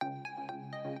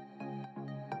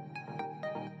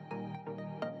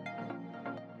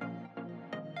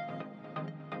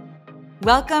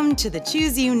Welcome to the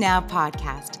Choose You Now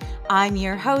podcast. I'm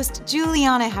your host,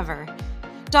 Juliana Hever.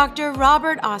 Dr.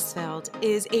 Robert Ostfeld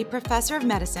is a professor of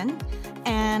medicine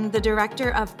and the director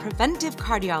of preventive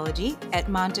cardiology at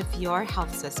Montefiore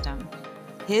Health System.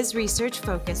 His research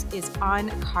focus is on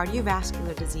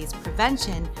cardiovascular disease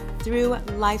prevention through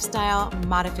lifestyle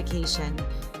modification.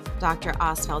 Dr.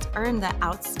 Ostfeld earned the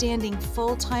Outstanding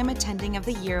Full-Time Attending of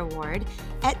the Year Award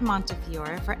at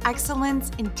Montefiore for excellence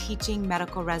in teaching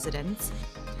medical residents.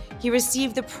 He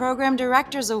received the Program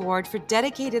Director's Award for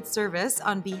dedicated service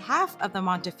on behalf of the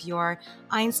Montefiore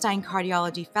Einstein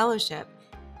Cardiology Fellowship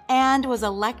and was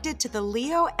elected to the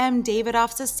Leo M.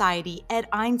 Davidoff Society at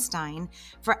Einstein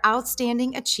for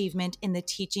outstanding achievement in the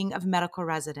teaching of medical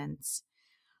residents.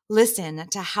 Listen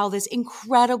to how this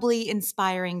incredibly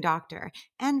inspiring doctor,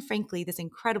 and frankly, this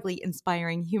incredibly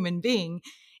inspiring human being,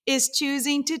 is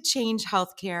choosing to change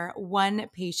healthcare one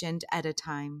patient at a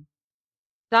time.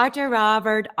 Dr.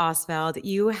 Robert Ostfeld,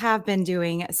 you have been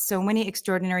doing so many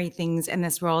extraordinary things in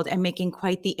this world and making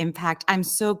quite the impact. I'm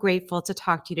so grateful to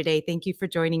talk to you today. Thank you for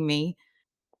joining me.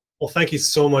 Well, thank you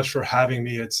so much for having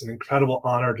me. It's an incredible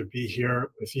honor to be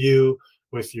here with you,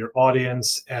 with your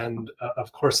audience. And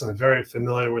of course, I'm very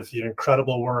familiar with the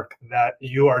incredible work that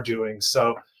you are doing.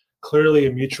 So clearly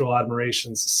a mutual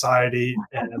admiration society.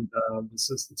 And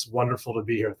it's wonderful to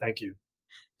be here. Thank you.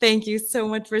 Thank you so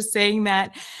much for saying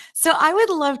that. So I would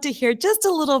love to hear just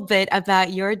a little bit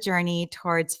about your journey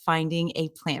towards finding a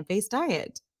plant-based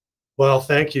diet. Well,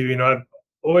 thank you. I've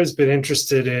always been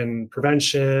interested in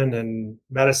prevention and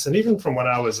medicine, even from when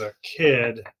I was a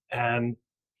kid. And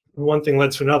one thing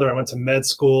led to another. I went to med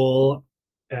school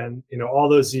and, all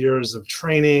those years of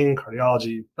training,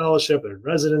 cardiology fellowship,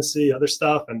 residency, other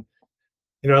stuff. And,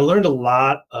 I learned a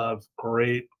lot of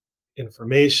great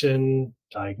information,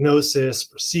 diagnosis,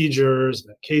 procedures,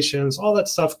 medications, all that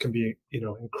stuff can be,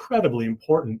 incredibly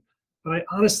important. But I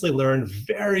honestly learned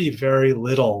very, very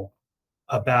little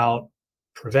about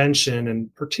prevention,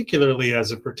 and particularly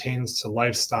as it pertains to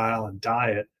lifestyle and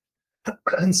diet.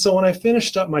 And so when I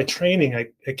finished up my training,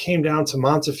 I came down to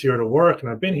Montefiore to work, and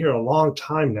I've been here a long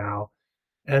time now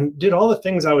and did all the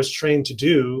things I was trained to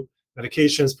do,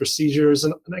 medications, procedures,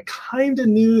 and I kind of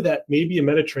knew that maybe a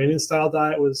Mediterranean style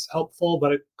diet was helpful,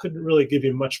 but I couldn't really give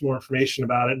you much more information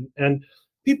about it. And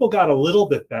people got a little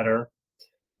bit better,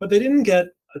 but they didn't get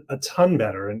a ton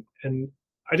better. And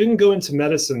I didn't go into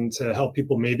medicine to help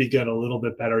people maybe get a little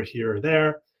bit better here or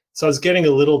there. So I was getting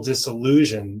a little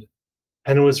disillusioned.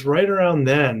 And it was right around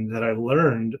then that I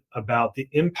learned about the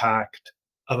impact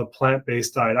of a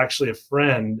plant-based diet. Actually, a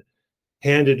friend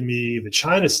handed me the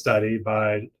China study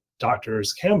by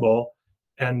Drs. Campbell,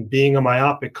 and being a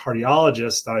myopic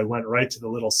cardiologist, I went right to the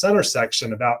little center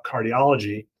section about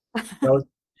cardiology. I was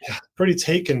pretty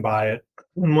taken by it.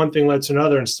 And one thing led to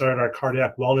another, and started our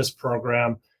cardiac wellness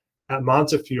program at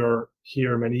Montefiore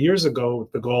here many years ago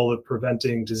with the goal of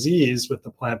preventing disease with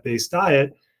the plant-based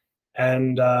diet.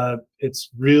 And it's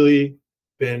really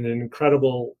been an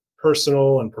incredible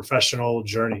personal and professional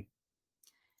journey.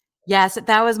 Yes,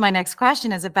 that was my next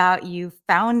question, is about you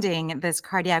founding this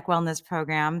cardiac wellness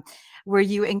program where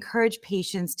you encourage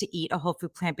patients to eat a whole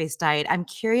food plant-based diet. I'm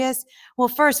curious, well,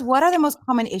 first, what are the most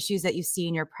common issues that you see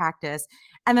in your practice?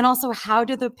 And then also, how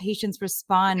do the patients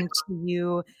respond to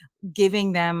you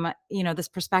giving them, this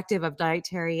perspective of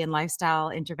dietary and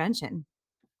lifestyle intervention?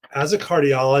 As a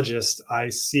cardiologist, I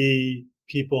see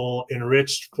people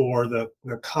enriched for the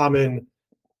common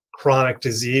chronic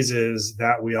diseases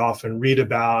that we often read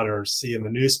about or see in the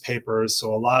newspapers.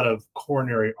 So a lot of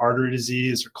coronary artery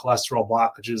disease or cholesterol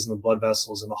blockages in the blood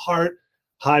vessels in the heart,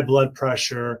 high blood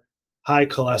pressure, high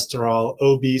cholesterol,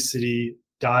 obesity,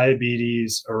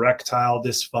 diabetes, erectile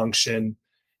dysfunction,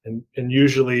 and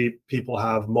usually people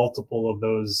have multiple of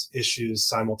those issues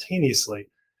simultaneously.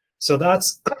 So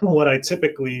that's what I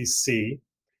typically see.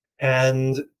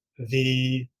 And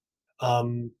the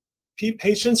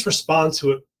patients respond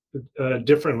to it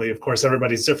differently. Of course,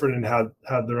 everybody's different and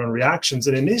have their own reactions.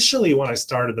 And initially, when I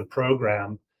started the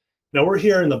program, now we're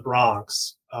here in the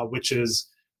Bronx, which is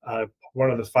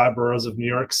one of the 5 boroughs of New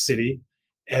York City.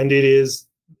 And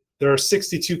there are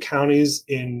 62 counties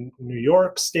in New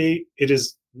York State. It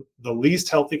is the least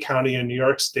healthy county in New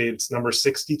York State. It's number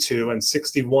 62, and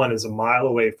 61 is a mile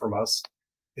away from us.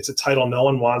 It's a title no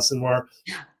one wants, and we're,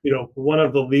 one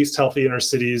of the least healthy inner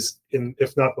cities,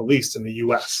 if not the least, in the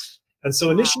US. And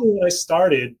so initially when I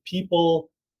started,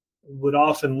 people would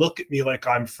often look at me like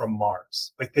I'm from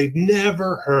Mars. Like they'd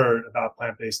never heard about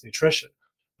plant-based nutrition.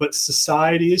 But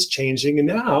society is changing, and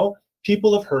now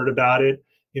people have heard about it.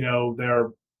 They're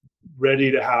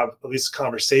ready to have at least a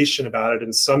conversation about it.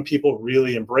 And some people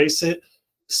really embrace it.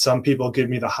 Some people give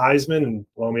me the Heisman and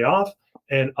blow me off,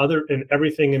 and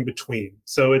everything in between.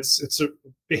 So it's a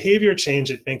behavior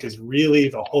change, I think, is really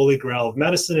the holy grail of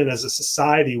medicine. And as a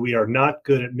society, we are not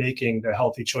good at making the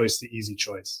healthy choice the easy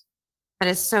choice. That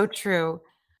is so true.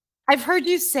 I've heard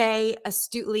you say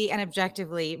astutely and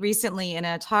objectively recently in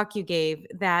a talk you gave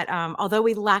that although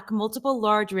we lack multiple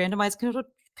large randomized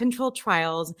controlled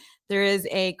trials, there is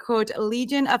a, quote,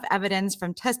 legion of evidence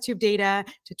from test tube data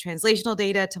to translational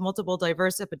data to multiple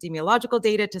diverse epidemiological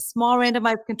data to small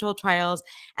randomized controlled trials.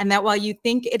 And that while you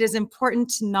think it is important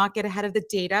to not get ahead of the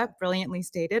data, brilliantly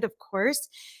stated, of course,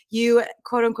 you,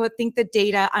 quote unquote, think the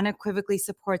data unequivocally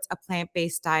supports a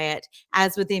plant-based diet,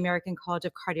 as with the American College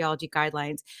of Cardiology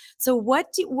guidelines. So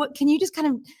what can you just kind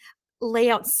of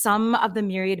lay out some of the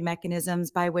myriad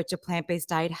mechanisms by which a plant-based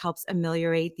diet helps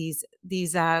ameliorate these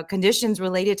conditions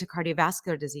related to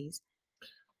cardiovascular disease?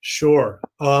 Sure.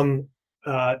 In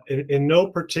no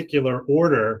particular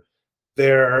order,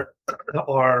 there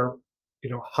are,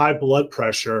 high blood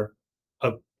pressure,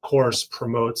 of course,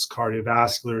 promotes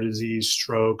cardiovascular disease,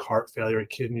 stroke, heart failure,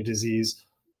 kidney disease.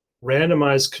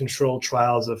 Randomized controlled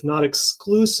trials of not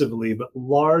exclusively, but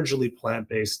largely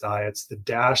plant-based diets, the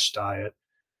DASH diet,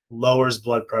 lowers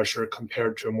blood pressure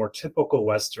compared to a more typical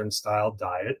Western style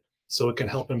diet. So it can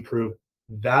help improve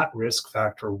that risk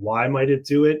factor. Why might it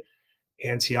do it?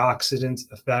 Antioxidant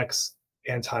effects,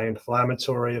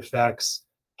 anti-inflammatory effects,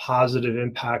 positive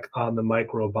impact on the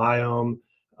microbiome,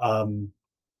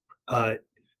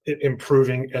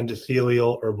 improving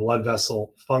endothelial or blood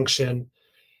vessel function.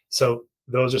 So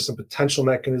those are some potential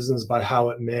mechanisms by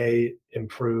how it may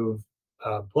improve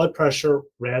blood pressure.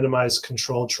 Randomized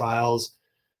controlled trials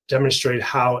demonstrate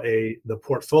how the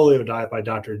portfolio diet by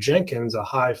Dr. Jenkins, a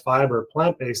high fiber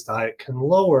plant-based diet, can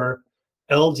lower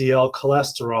LDL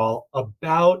cholesterol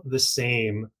about the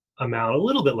same amount, a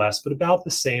little bit less, but about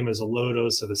the same as a low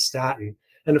dose of a statin.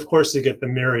 And of course, you get the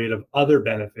myriad of other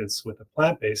benefits with a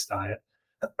plant-based diet.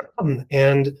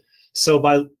 And so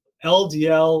by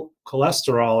LDL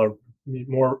cholesterol,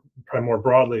 or probably more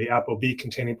broadly, ApoB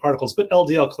containing particles, but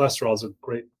LDL cholesterol is a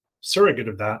great surrogate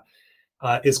of that,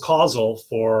 is causal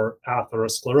for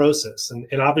atherosclerosis.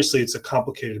 And obviously it's a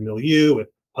complicated milieu with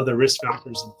other risk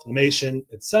factors, inflammation,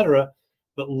 et cetera,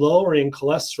 but lowering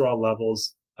cholesterol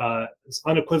levels is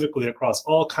unequivocally across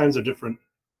all kinds of different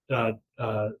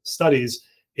studies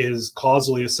is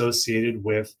causally associated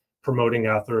with promoting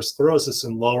atherosclerosis,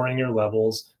 and lowering your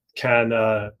levels can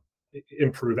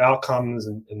improve outcomes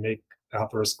and make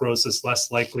atherosclerosis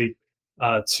less likely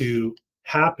to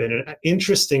happen. And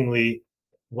interestingly,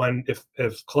 if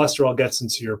cholesterol gets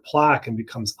into your plaque and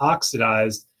becomes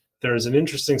oxidized, there's an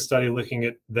interesting study looking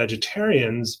at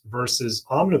vegetarians versus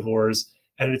omnivores,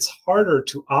 and it's harder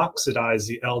to oxidize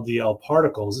the LDL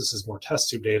particles. This is more test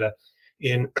tube data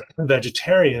in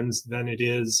vegetarians than it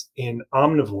is in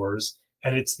omnivores.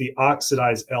 And it's the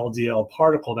oxidized LDL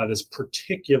particle that is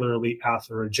particularly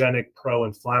atherogenic,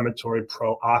 pro-inflammatory,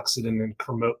 pro-oxidant, and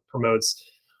promotes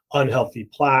unhealthy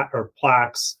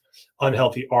plaques,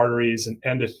 unhealthy arteries, and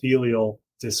endothelial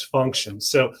dysfunction.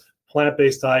 So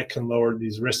plant-based diet can lower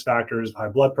these risk factors, high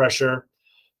blood pressure,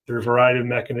 through a variety of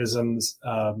mechanisms,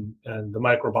 and the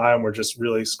microbiome we're just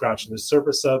really scratching the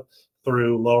surface of,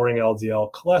 through lowering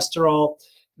LDL cholesterol.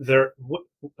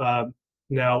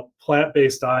 Now,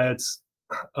 plant-based diets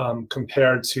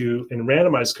compared to, in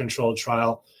randomized controlled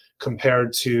trial,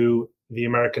 compared to the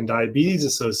American Diabetes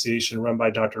Association run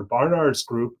by Dr. Barnard's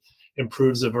group,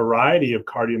 improves a variety of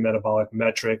cardiometabolic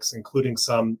metrics, including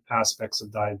some aspects of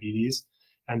diabetes.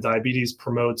 And diabetes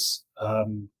promotes,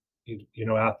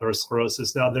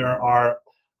 atherosclerosis. Now, there are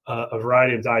a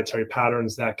variety of dietary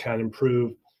patterns that can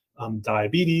improve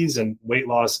diabetes, and weight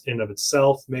loss in of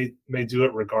itself may do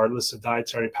it regardless of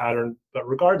dietary pattern. But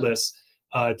regardless,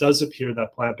 it does appear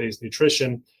that plant-based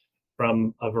nutrition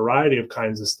from a variety of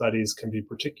kinds of studies can be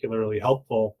particularly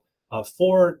helpful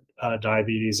for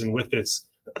diabetes, and with its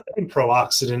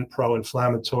pro-oxidant,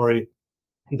 pro-inflammatory,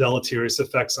 deleterious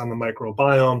effects on the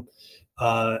microbiome,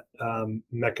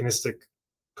 mechanistic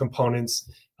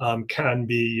components can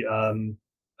be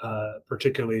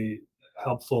particularly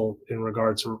helpful in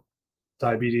regards to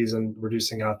diabetes and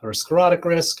reducing atherosclerotic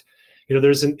risk.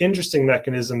 There's an interesting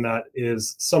mechanism that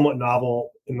is somewhat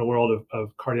novel in the world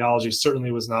of cardiology,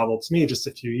 certainly was novel to me just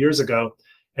a few years ago,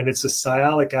 and it's a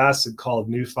sialic acid called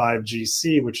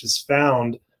Nu5GC, which is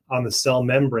found on the cell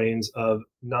membranes of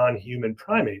non-human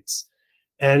primates.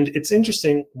 And it's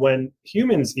interesting, when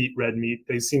humans eat red meat,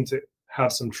 they seem to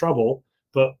have some trouble,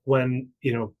 but when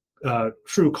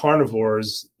true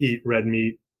carnivores eat red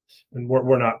meat, and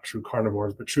we're not true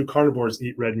carnivores, but true carnivores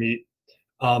eat red meat,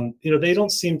 they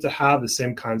don't seem to have the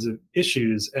same kinds of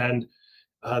issues. And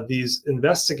these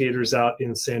investigators out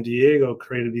in San Diego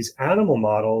created these animal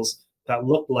models that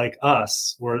look like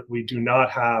us, where we do not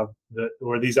have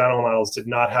where these animal models did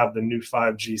not have the new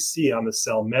 5GC on the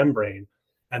cell membrane.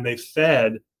 And they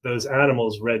fed those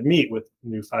animals red meat with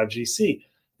new 5GC.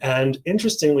 And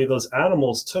interestingly, those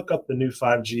animals took up the new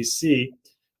 5GC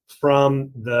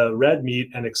from the red meat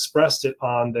and expressed it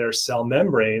on their cell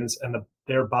membranes, and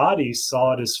their bodies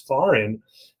saw it as foreign,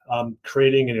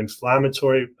 creating an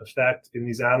inflammatory effect in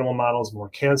these animal models, more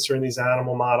cancer in these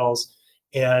animal models.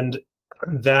 And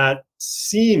that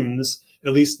seems,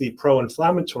 at least the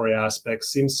pro-inflammatory aspect,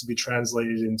 seems to be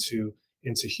translated into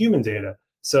human data.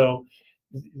 So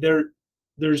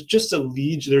there's just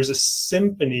there's a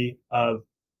symphony of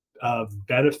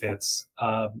benefits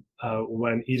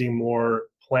when eating more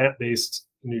plant-based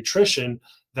nutrition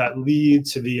that lead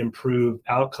to the improved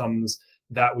outcomes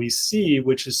that we see,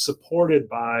 which is supported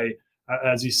by,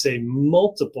 as you say,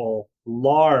 multiple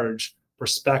large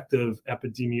prospective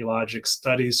epidemiologic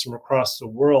studies from across the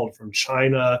world, from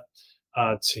China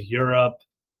to Europe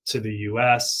to the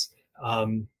US,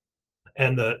 and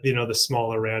the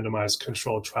smaller randomized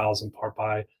controlled trials, in part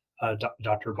by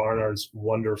Dr. Barnard's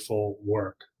wonderful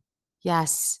work.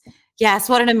 Yes. Yes.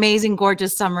 What an amazing,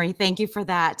 gorgeous summary. Thank you for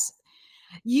that.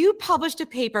 You published a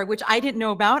paper, which I didn't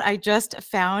know about. I just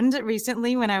found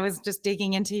recently when I was just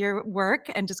digging into your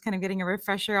work and just kind of getting a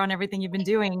refresher on everything you've been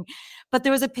doing. But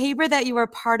there was a paper that you were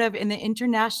part of in the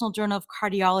International Journal of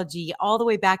Cardiology all the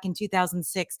way back in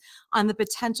 2006 on the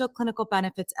potential clinical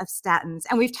benefits of statins.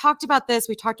 And we've talked about this.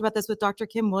 We talked about this with Dr.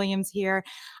 Kim Williams here.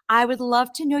 I would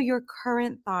love to know your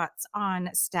current thoughts on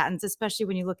statins, especially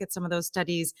when you look at some of those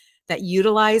studies that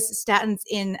utilize statins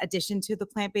in addition to the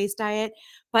plant-based diet.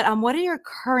 But what are your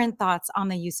current thoughts on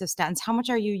the use of statins? How much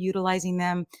are you utilizing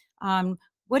them?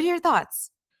 What are your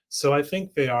thoughts? So I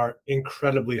think they are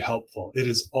incredibly helpful. It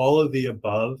is all of the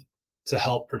above to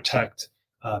help protect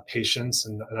patients.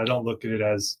 And I don't look at it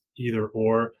as either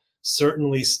or.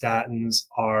 Certainly statins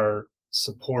are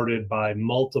supported by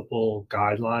multiple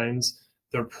guidelines.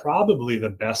 They're probably the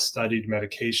best studied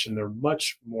medication. They're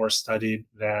much more studied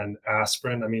than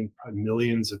aspirin. I mean, probably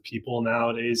millions of people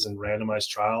nowadays in randomized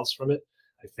trials from it,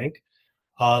 I think.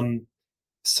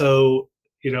 So,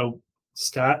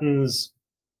 statins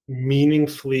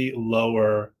meaningfully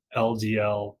lower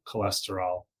LDL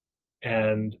cholesterol.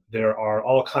 And there are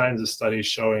all kinds of studies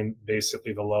showing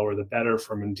basically the lower the better,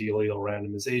 from Mendelian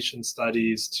randomization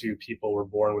studies to people were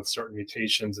born with certain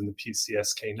mutations in the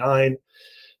PCSK9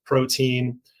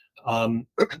 protein.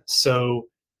 So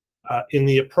in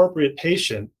the appropriate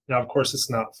patient, now, of course, it's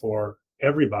not for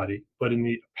everybody, but in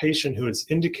the patient who it's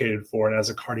indicated for, and as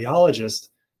a cardiologist,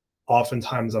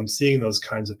 oftentimes I'm seeing those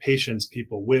kinds of patients,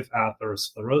 people with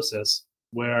atherosclerosis,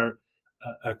 where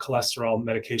a cholesterol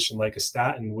medication like a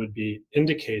statin would be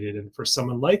indicated. And for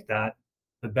someone like that,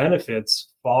 the benefits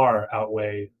far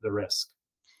outweigh the risk.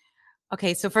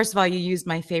 Okay, so first of all, you used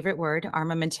my favorite word,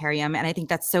 armamentarium, and I think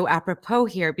that's so apropos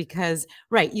here because,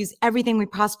 right, use everything we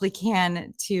possibly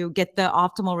can to get the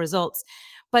optimal results.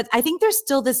 But I think there's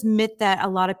still this myth that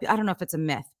I don't know if it's a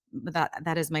myth, but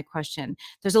that is my question.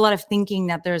 There's a lot of thinking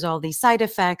that there's all these side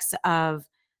effects of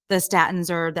the statins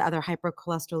or the other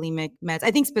hypercholesterolemic meds.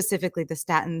 I think specifically the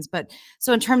statins, but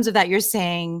so in terms of that, you're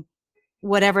saying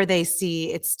whatever they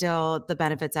see, it's still the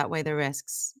benefits outweigh the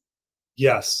risks.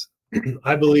 Yes.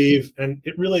 I believe, and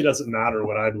it really doesn't matter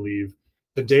what I believe,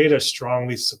 the data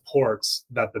strongly supports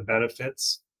that the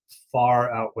benefits far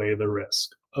outweigh the risk.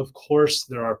 Of course,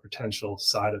 there are potential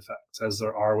side effects, as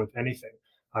there are with anything.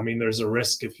 I mean, there's a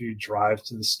risk if you drive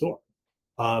to the store.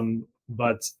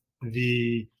 But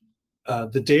the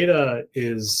data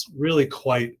is really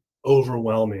quite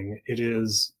overwhelming. It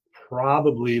is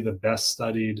probably the best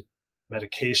studied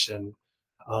medication.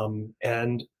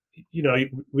 And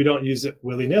we don't use it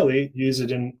willy-nilly, use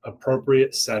it in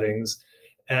appropriate settings.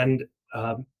 And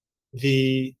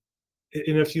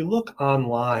if you look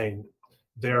online,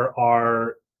 there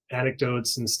are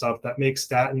anecdotes and stuff that make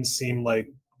statins seem like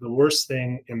the worst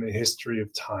thing in the history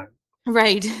of time.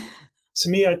 Right. To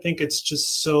me, I think it's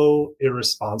just so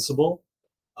irresponsible.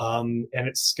 And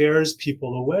it scares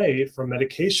people away from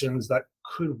medications that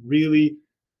could really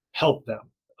help them.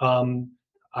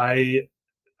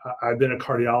 I've been a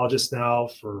cardiologist now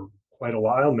for quite a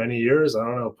while, many years, I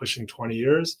don't know, pushing 20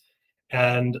 years.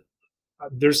 And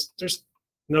there's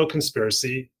no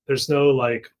conspiracy. There's no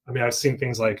I've seen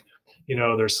things like,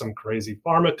 there's some crazy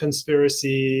pharma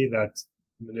conspiracy that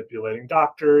manipulating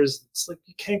doctors. It's like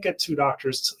you can't get two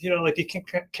doctors like you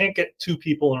can't get two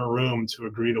people in a room to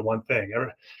agree to one thing.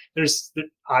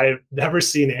 I've never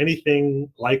seen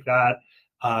anything like that.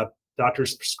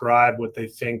 Doctors prescribe what they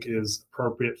think is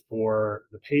appropriate for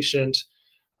the patient,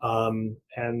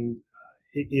 and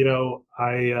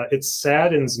it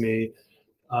saddens me.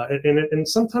 And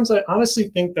sometimes I honestly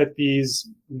think that these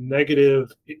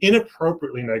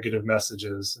inappropriately negative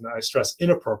messages, and I stress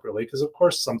inappropriately because of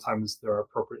course sometimes there are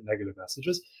appropriate negative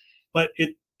messages, but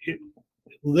it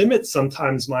limits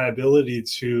sometimes my ability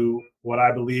to what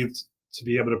I believe to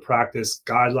be able to practice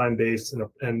guideline-based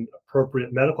and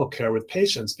appropriate medical care with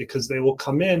patients, because they will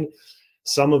come in,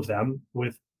 some of them,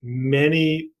 with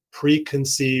many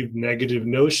preconceived negative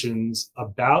notions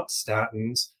about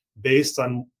statins based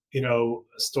on a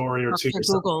story or two or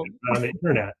something on the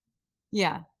internet.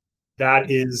 Yeah. That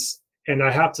is, and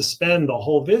I have to spend the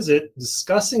whole visit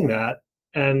discussing that.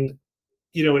 And,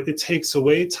 it takes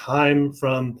away time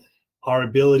from our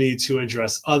ability to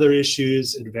address other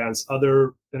issues, advance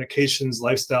other medications,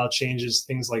 lifestyle changes,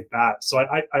 things like that. So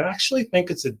I actually think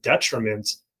it's a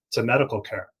detriment to medical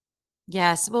care.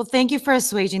 Yes. Well, thank you for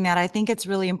assuaging that. I think it's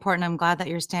really important. I'm glad that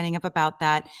you're standing up about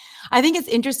that. I think it's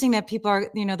interesting that people are,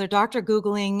 they're doctor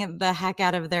Googling the heck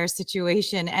out of their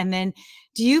situation. And then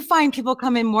do you find people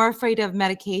come in more afraid of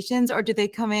medications, or do they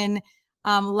come in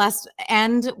less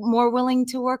and more willing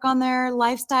to work on their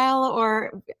lifestyle?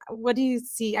 Or what do you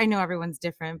see? I know everyone's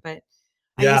different, but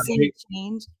are you seeing a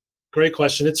change? Great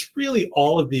question. It's really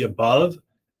all of the above.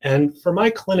 And for my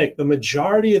clinic, the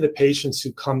majority of the patients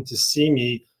who come to see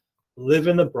me live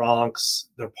in the Bronx.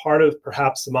 They're part of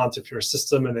perhaps the Montefiore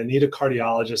system and they need a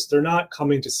cardiologist. They're not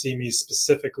coming to see me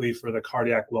specifically for the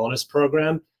cardiac wellness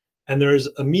program. And there's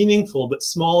a meaningful but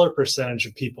smaller percentage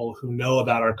of people who know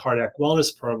about our cardiac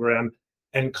wellness program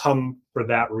and come for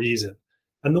that reason.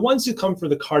 And the ones who come for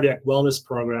the cardiac wellness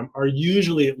program are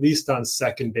usually at least on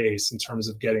second base in terms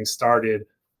of getting started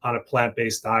on a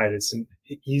plant-based diet. It's an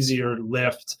easier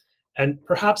lift. And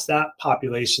perhaps that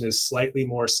population is slightly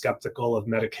more skeptical of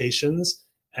medications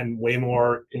and way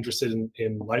more interested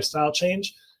in lifestyle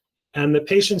change. And the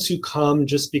patients who come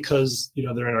just because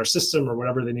they're in our system or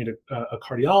whatever, they need a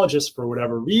cardiologist for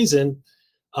whatever reason,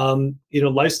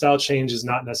 lifestyle change is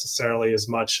not necessarily as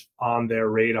much on their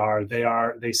radar.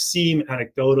 They seem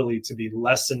anecdotally to be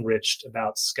less enriched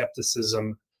about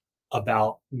skepticism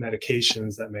about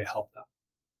medications that may help them.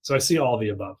 So I see all the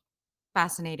above.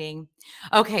 Fascinating.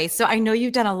 Okay. So I know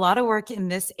you've done a lot of work in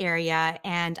this area,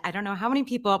 and I don't know how many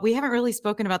people, we haven't really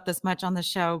spoken about this much on the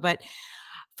show, but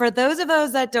for those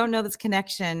that don't know this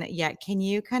connection yet, can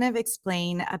you kind of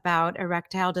explain about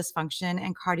erectile dysfunction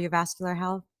and cardiovascular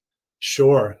health?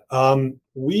 Sure.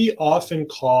 We often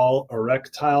call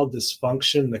erectile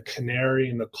dysfunction the canary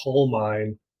in the coal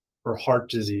mine for heart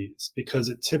disease, because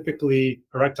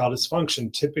erectile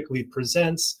dysfunction typically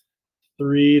presents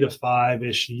 3 to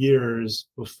 5-ish years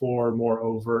before more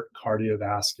overt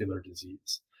cardiovascular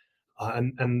disease.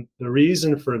 And the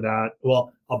reason for that,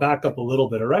 well, I'll back up a little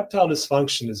bit. Erectile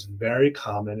dysfunction is very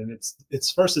common, and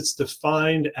it's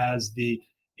defined as the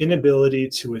inability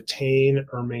to attain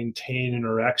or maintain an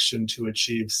erection to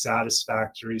achieve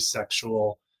satisfactory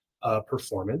sexual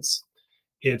performance.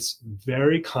 It's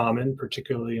very common,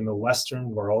 particularly in the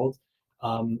Western world,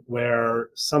 where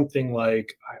something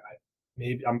like,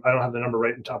 I don't have the number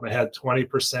right on top of my head,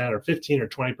 20% or 15 or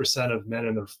 20% of men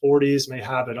in their 40s may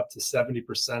have it, up to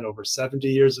 70% over 70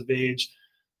 years of age,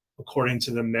 according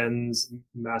to the Men's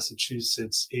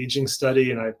Massachusetts Aging Study.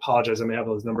 And I apologize, I may have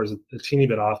those numbers a teeny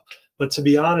bit off. But to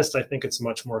be honest, I think it's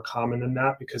much more common than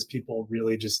that because people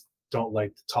really just don't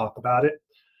like to talk about it.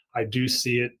 I do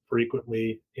see it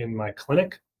frequently in my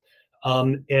clinic.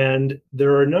 And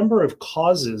there are a number of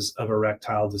causes of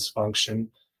erectile dysfunction.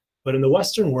 But in the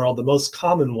Western world, the most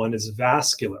common one is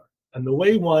vascular. And the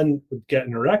way one would get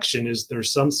an erection is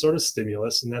there's some sort of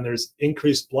stimulus, and then there's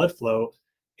increased blood flow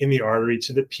in the artery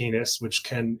to the penis, which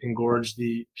can engorge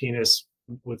the penis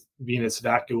with venous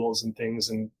vacuoles and things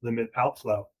and limit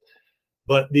outflow.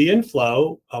 But the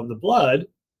inflow of the blood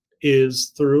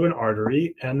is through an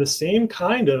artery, and the same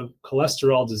kind of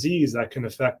cholesterol disease that can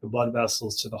affect the blood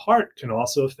vessels to the heart can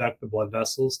also affect the blood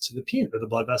vessels to the penis, or the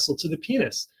blood vessel to the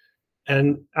penis.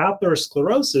 And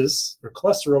atherosclerosis, or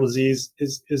cholesterol disease,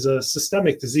 is a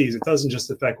systemic disease. It doesn't just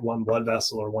affect one blood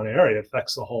vessel or one area, it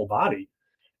affects the whole body.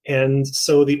 And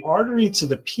so the artery to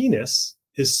the penis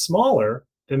is smaller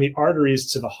than the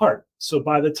arteries to the heart. So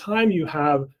by the time you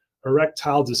have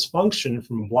erectile dysfunction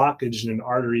from blockage in an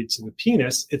artery to the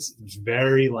penis, it's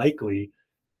very likely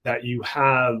that you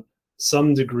have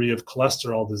some degree of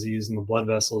cholesterol disease in the blood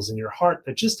vessels in your heart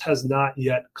that just has not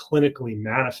yet clinically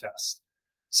manifest.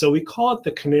 So we call it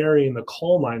the canary in the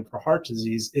coal mine for heart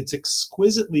disease. It's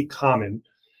exquisitely common.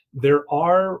 There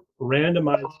are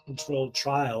randomized controlled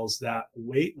trials that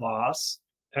weight loss,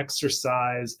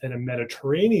 exercise, and a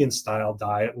Mediterranean style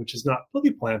diet, which is not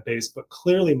fully plant-based, but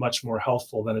clearly much more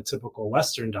healthful than a typical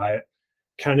Western diet,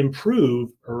 can improve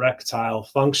erectile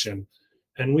function.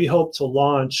 And we hope to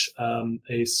launch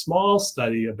a small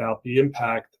study about the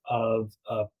impact of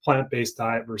a plant-based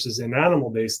diet versus an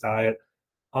animal-based diet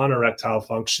on erectile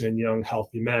function in young,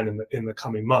 healthy men in the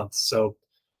coming months. So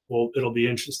it'll be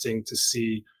interesting to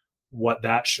see what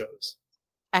that shows.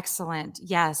 Excellent.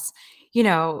 Yes. You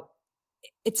know,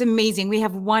 it's amazing. We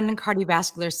have one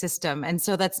cardiovascular system. And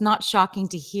so that's not shocking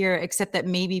to hear, except that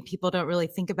maybe people don't really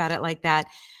think about it like that.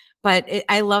 But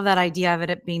I love that idea of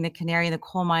it being the canary in the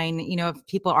coal mine. You know, if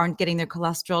people aren't getting their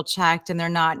cholesterol checked and they're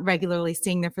not regularly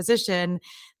seeing their physician,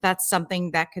 that's something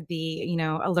that could be, you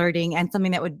know, alerting and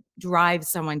something that would drive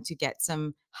someone to get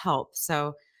some help.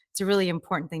 So it's a really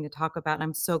important thing to talk about. And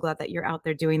I'm so glad that you're out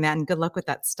there doing that, and good luck with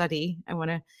that study. I want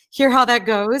to hear how that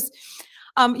goes.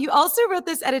 You also wrote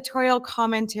this editorial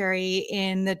commentary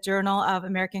in the Journal of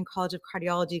American College of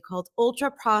Cardiology called Ultra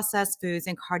Processed Foods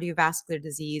and Cardiovascular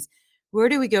Disease. Where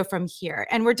do we go from here?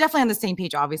 And we're definitely on the same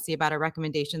page, obviously, about our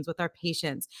recommendations with our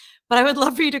patients. But I would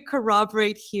love for you to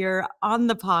corroborate here on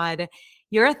the pod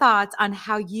your thoughts on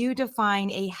how you define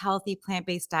a healthy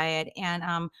plant-based diet,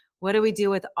 and what do we do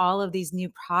with all of these new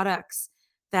products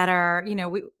that are, you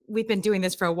know, we've been doing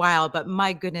this for a while, but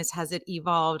my goodness, has it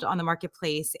evolved on the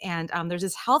marketplace. And there's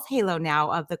this health halo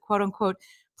now of the quote unquote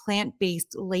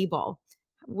plant-based label.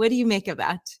 What do you make of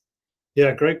that?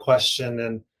 Yeah, great question.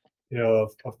 And, you know,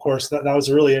 of course, that was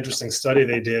a really interesting study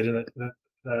they did, and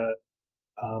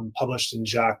published in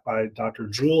JACC by Dr.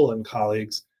 Jewell and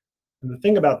colleagues. And the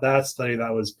thing about that study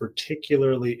that was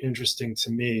particularly interesting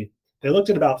to me, they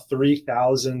looked at about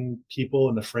 3,000 people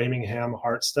in the Framingham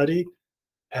Heart Study,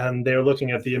 and they were looking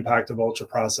at the impact of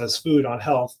ultra-processed food on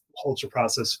health,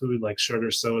 ultra-processed food like sugar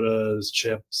sodas,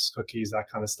 chips, cookies, that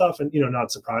kind of stuff. And, you know,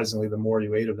 not surprisingly, the more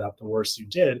you ate of that, the worse you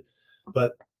did.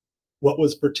 But what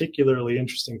was particularly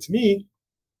interesting to me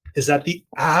is that the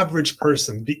average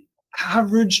person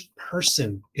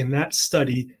in that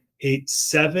study ate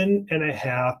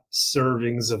 7.5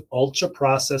 servings of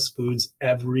ultra-processed foods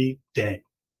every day.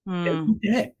 Every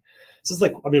day. So it's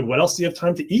like, I mean, what else do you have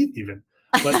time to eat even?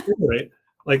 But anyway,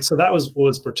 like, so that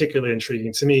was particularly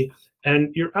intriguing to me.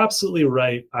 And you're absolutely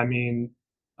right. I mean,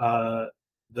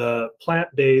 the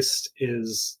plant-based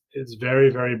is very,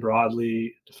 very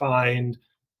broadly defined,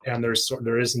 and there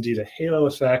is indeed a halo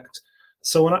effect.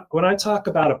 So when I talk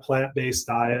about a plant-based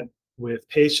diet with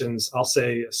patients, I'll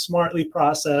say a smartly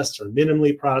processed or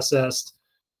minimally processed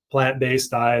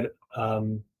plant-based diet,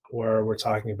 where we're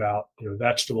talking about, you know,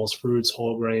 vegetables, fruits,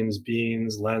 whole grains,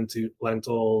 beans,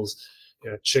 lentils, you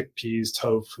know, chickpeas,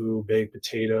 tofu, baked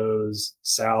potatoes,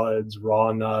 salads,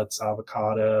 raw nuts,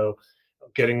 avocado,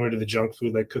 getting rid of the junk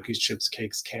food like cookies, chips,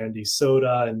 cakes, candy,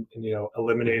 soda, and you know,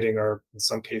 eliminating or in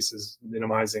some cases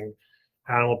minimizing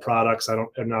animal products.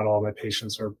 Not all my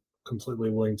patients are completely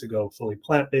willing to go fully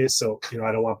plant-based, so you know,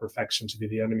 I don't want perfection to be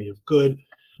the enemy of good.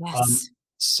 Yes.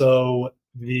 So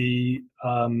the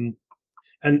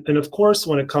and of course,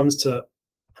 when it comes to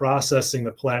processing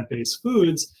the plant-based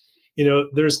foods, you know,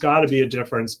 there's got to be a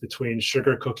difference between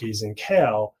sugar cookies and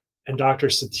kale. And Dr.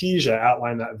 Satija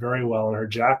outlined that very well in her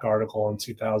JACC article in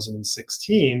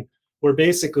 2016, where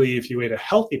basically if you ate a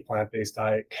healthy plant-based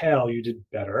diet, kale, you did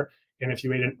better. And if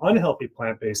you ate an unhealthy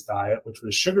plant-based diet, which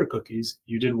was sugar cookies,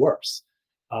 you did worse.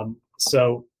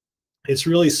 So it's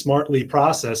really smartly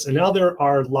processed. And now there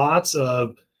are lots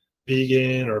of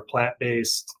vegan or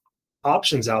plant-based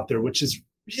options out there, which is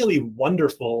really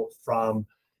wonderful from,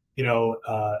 you know,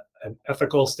 an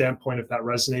ethical standpoint, if that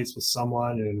resonates with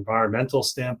someone, an environmental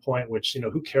standpoint, which, you know,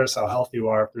 who cares how healthy you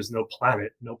are if there's no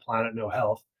planet, no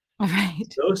health. Right.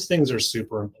 Those things are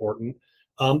super important,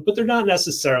 but they're not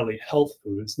necessarily health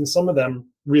foods, and some of them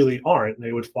really aren't.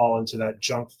 They would fall into that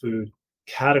junk food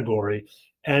category.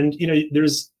 And, you know,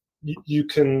 you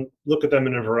can look at them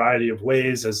in a variety of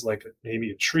ways, as like maybe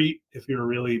a treat if you're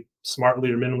really smartly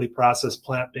or minimally processed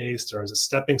plant-based, or as a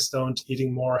stepping stone to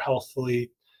eating more healthfully.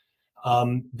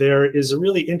 There is a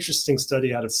really interesting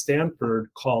study out of Stanford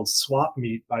called Swap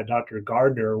Meat by Dr.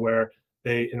 Gardner, where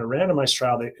they, in a randomized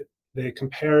trial, they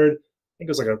compared, I think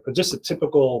it was like just a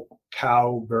typical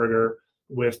cow burger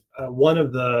with one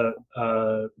of the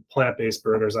plant-based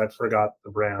burgers. I forgot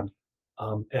the brand.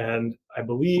 And I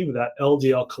believe that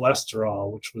LDL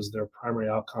cholesterol, which was their primary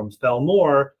outcome, fell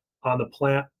more on the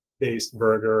plant plant-based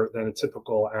burger than a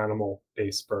typical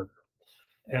animal-based burger.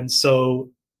 And so,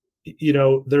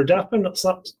 there are definitely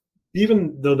some,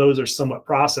 even though those are somewhat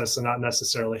processed and not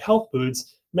necessarily health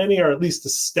foods, many are at least a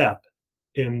step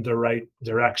in the right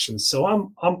direction. So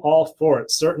I'm all for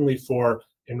it, certainly for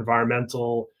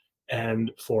environmental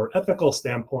and for ethical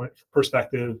standpoint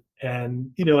perspective,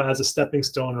 and as a stepping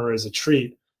stone or as a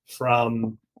treat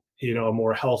from a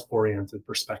more health oriented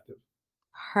perspective.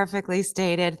 Perfectly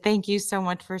stated. Thank you so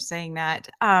much for saying that.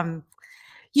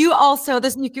 You also,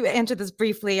 this you could answer this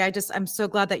briefly. I'm so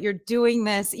glad that you're doing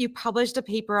this. You published a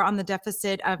paper on the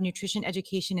deficit of nutrition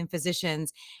education in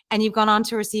physicians, and you've gone on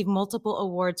to receive multiple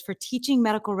awards for teaching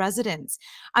medical residents.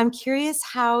 I'm curious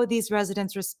how these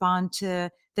residents respond to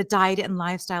the diet and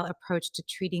lifestyle approach to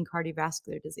treating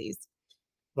cardiovascular disease.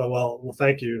 Well,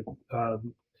 thank you.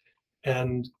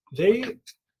 And they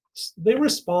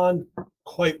respond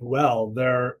quite well.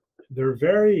 They're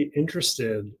very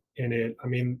interested in it. I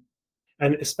mean,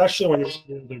 and especially when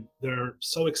they're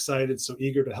so excited, so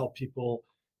eager to help people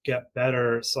get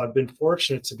better. So I've been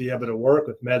fortunate to be able to work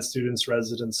with med students,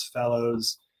 residents,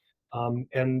 fellows,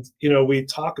 and we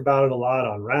talk about it a lot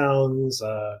on rounds.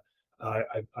 I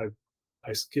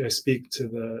speak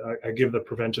to I give the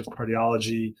preventive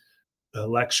cardiology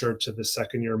lecture to the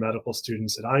second year medical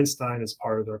students at Einstein as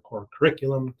part of their core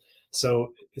curriculum.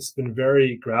 So it's been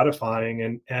very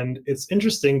gratifying, and it's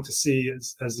interesting to see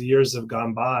as the years have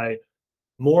gone by,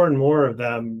 more and more of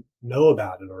them know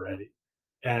about it already.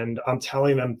 And I'm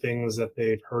telling them things that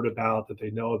they've heard about, that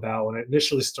they know about. When it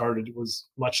initially started, it was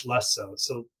much less so.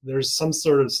 So there's some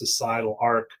sort of societal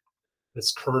arc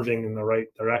that's curving in the right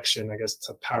direction, I guess,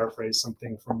 to paraphrase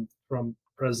something from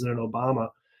President Obama.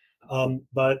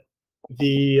 But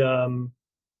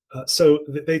so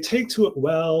they take to it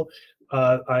well.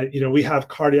 We have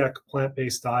cardiac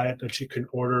plant-based diet that you can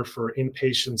order for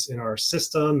inpatients in our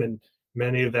system, and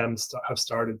many of them have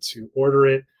started to order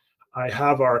it. I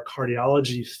have our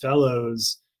cardiology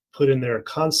fellows put in their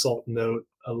consult note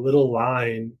a little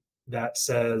line that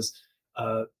says,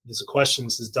 there's a question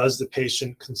that says, does the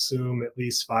patient consume at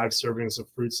least 5 servings of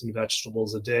fruits and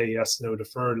vegetables a day? Yes, no,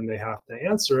 deferred, and they have to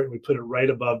answer it. We put it right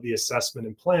above the assessment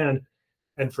and plan.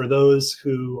 And for those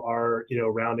who are,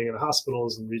 rounding in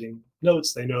hospitals and reading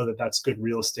notes, they know that that's good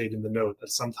real estate in the note,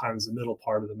 that sometimes the middle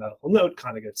part of the medical note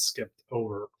kind of gets skipped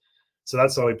over. So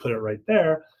that's why we put it right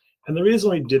there. And the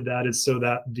reason we did that is so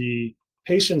that the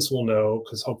patients will know,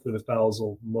 because hopefully the fellows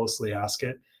will mostly ask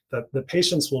it, that the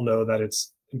patients will know that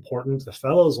it's important. The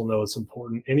fellows will know it's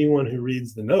important. Anyone who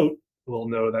reads the note will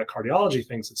know that cardiology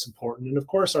thinks it's important. And of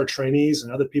course, our trainees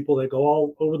and other people, they go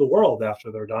all over the world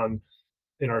after they're done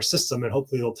in our system, and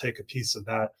hopefully they'll take a piece of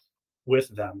that with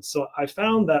them. So I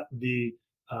found that the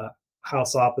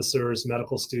house officers,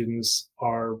 medical students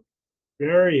are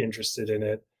very interested in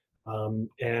it.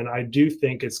 And I do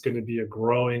think it's going to be a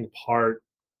growing part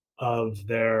of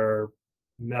their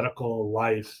medical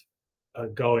life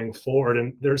going forward.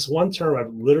 And there's one term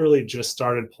I've literally just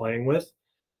started playing with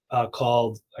I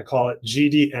call it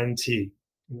GDNT.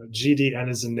 GDN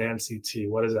is in Nancy T.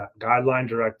 What is that? Guideline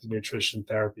Directed Nutrition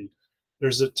Therapy.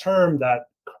 There's a term that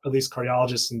at least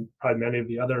cardiologists and probably many of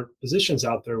the other physicians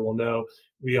out there will know.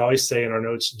 We always say in our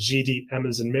notes, GDM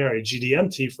as in Mary,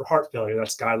 GDMT for heart failure.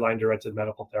 That's guideline directed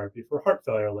medical therapy for heart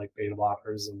failure, like beta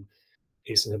blockers and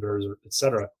ACE inhibitors, et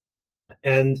cetera.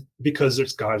 And because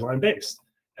it's guideline based.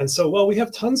 And so, we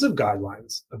have tons of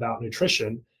guidelines about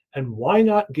nutrition, and why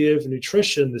not give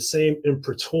nutrition the same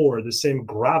imprimatur, the same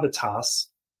gravitas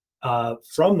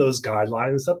from those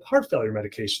guidelines that heart failure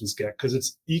medications get, because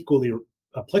it's equally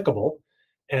applicable.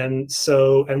 And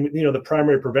so, the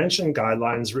primary prevention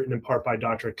guidelines written in part by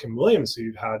Dr. Kim Williams, who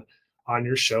you've had on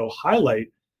your show,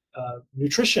 highlight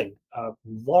nutrition,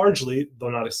 largely, though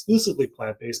not exclusively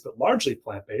plant-based, but largely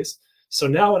plant-based. So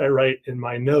now what I write in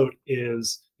my note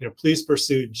is, please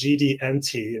pursue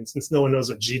GDNT. And since no one knows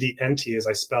what GDNT is,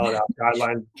 I spell it out,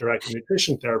 Guideline Directed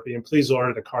Nutrition Therapy, and please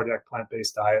order the cardiac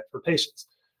plant-based diet for patients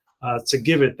to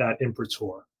give it that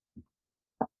imprimatur.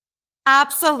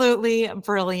 Absolutely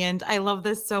brilliant. I love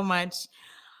this so much.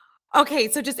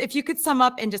 Okay, so just if you could sum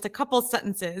up in just a couple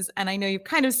sentences, and I know you've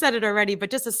kind of said it already,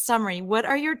 but just a summary, what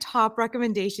are your top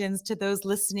recommendations to those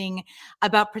listening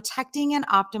about protecting and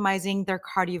optimizing their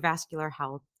cardiovascular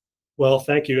health? Well,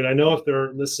 thank you. And I know if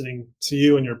they're listening to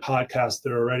you and your podcast,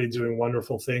 they're already doing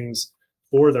wonderful things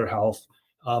for their health.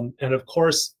 And of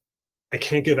course, I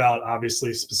can't give out,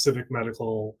 obviously, specific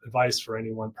medical advice for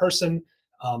any one person.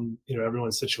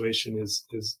 Everyone's situation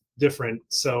is different.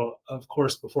 So, of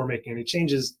course, before making any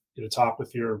changes, talk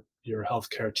with your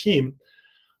healthcare team.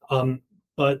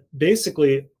 But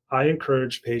basically, I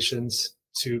encourage patients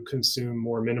to consume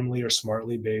more minimally or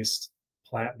smartly based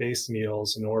plant-based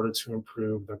meals in order to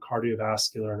improve their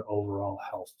cardiovascular and overall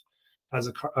health. I've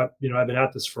been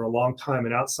at this for a long time,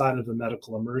 and outside of the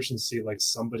medical emergency, like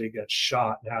somebody gets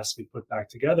shot and has to be put back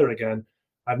together again,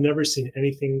 I've never seen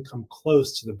anything come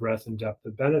close to the breadth and depth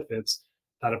of benefits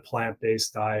that a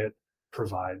plant-based diet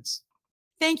provides.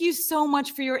 Thank you so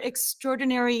much for your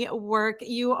extraordinary work.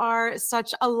 You are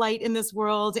such a light in this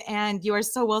world, and you are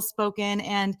so well spoken.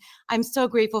 And I'm so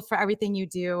grateful for everything you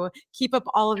do. Keep up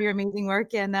all of your amazing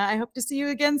work, and I hope to see you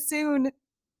again soon.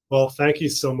 Well, thank you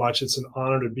so much. It's an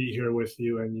honor to be here with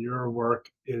you, and your work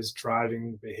is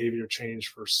driving behavior change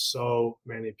for so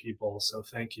many people. So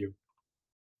thank you.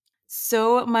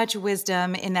 So much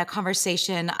wisdom in that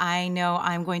conversation. I know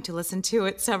I'm going to listen to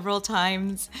it several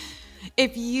times.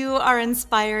 If you are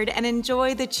inspired and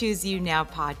enjoy the Choose You Now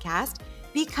podcast,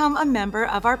 become a member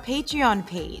of our Patreon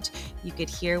page. You could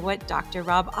hear what Dr.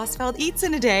 Rob Ostfeld eats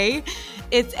in a day.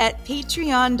 It's at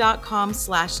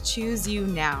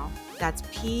patreon.com/chooseyounow. That's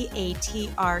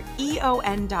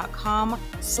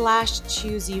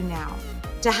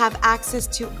patreon.com/chooseyounow to have access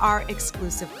to our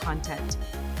exclusive content.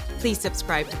 Please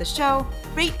subscribe to the show,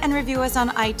 rate and review us on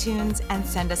iTunes, and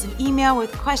send us an email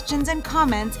with questions and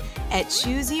comments at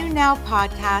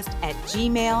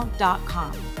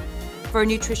chooseyounowpodcast@gmail.com. For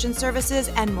nutrition services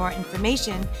and more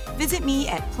information, visit me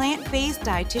at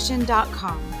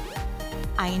plantbaseddietitian.com.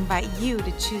 I invite you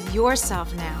to choose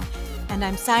yourself now, and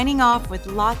I'm signing off with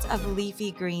lots of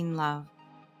leafy green love.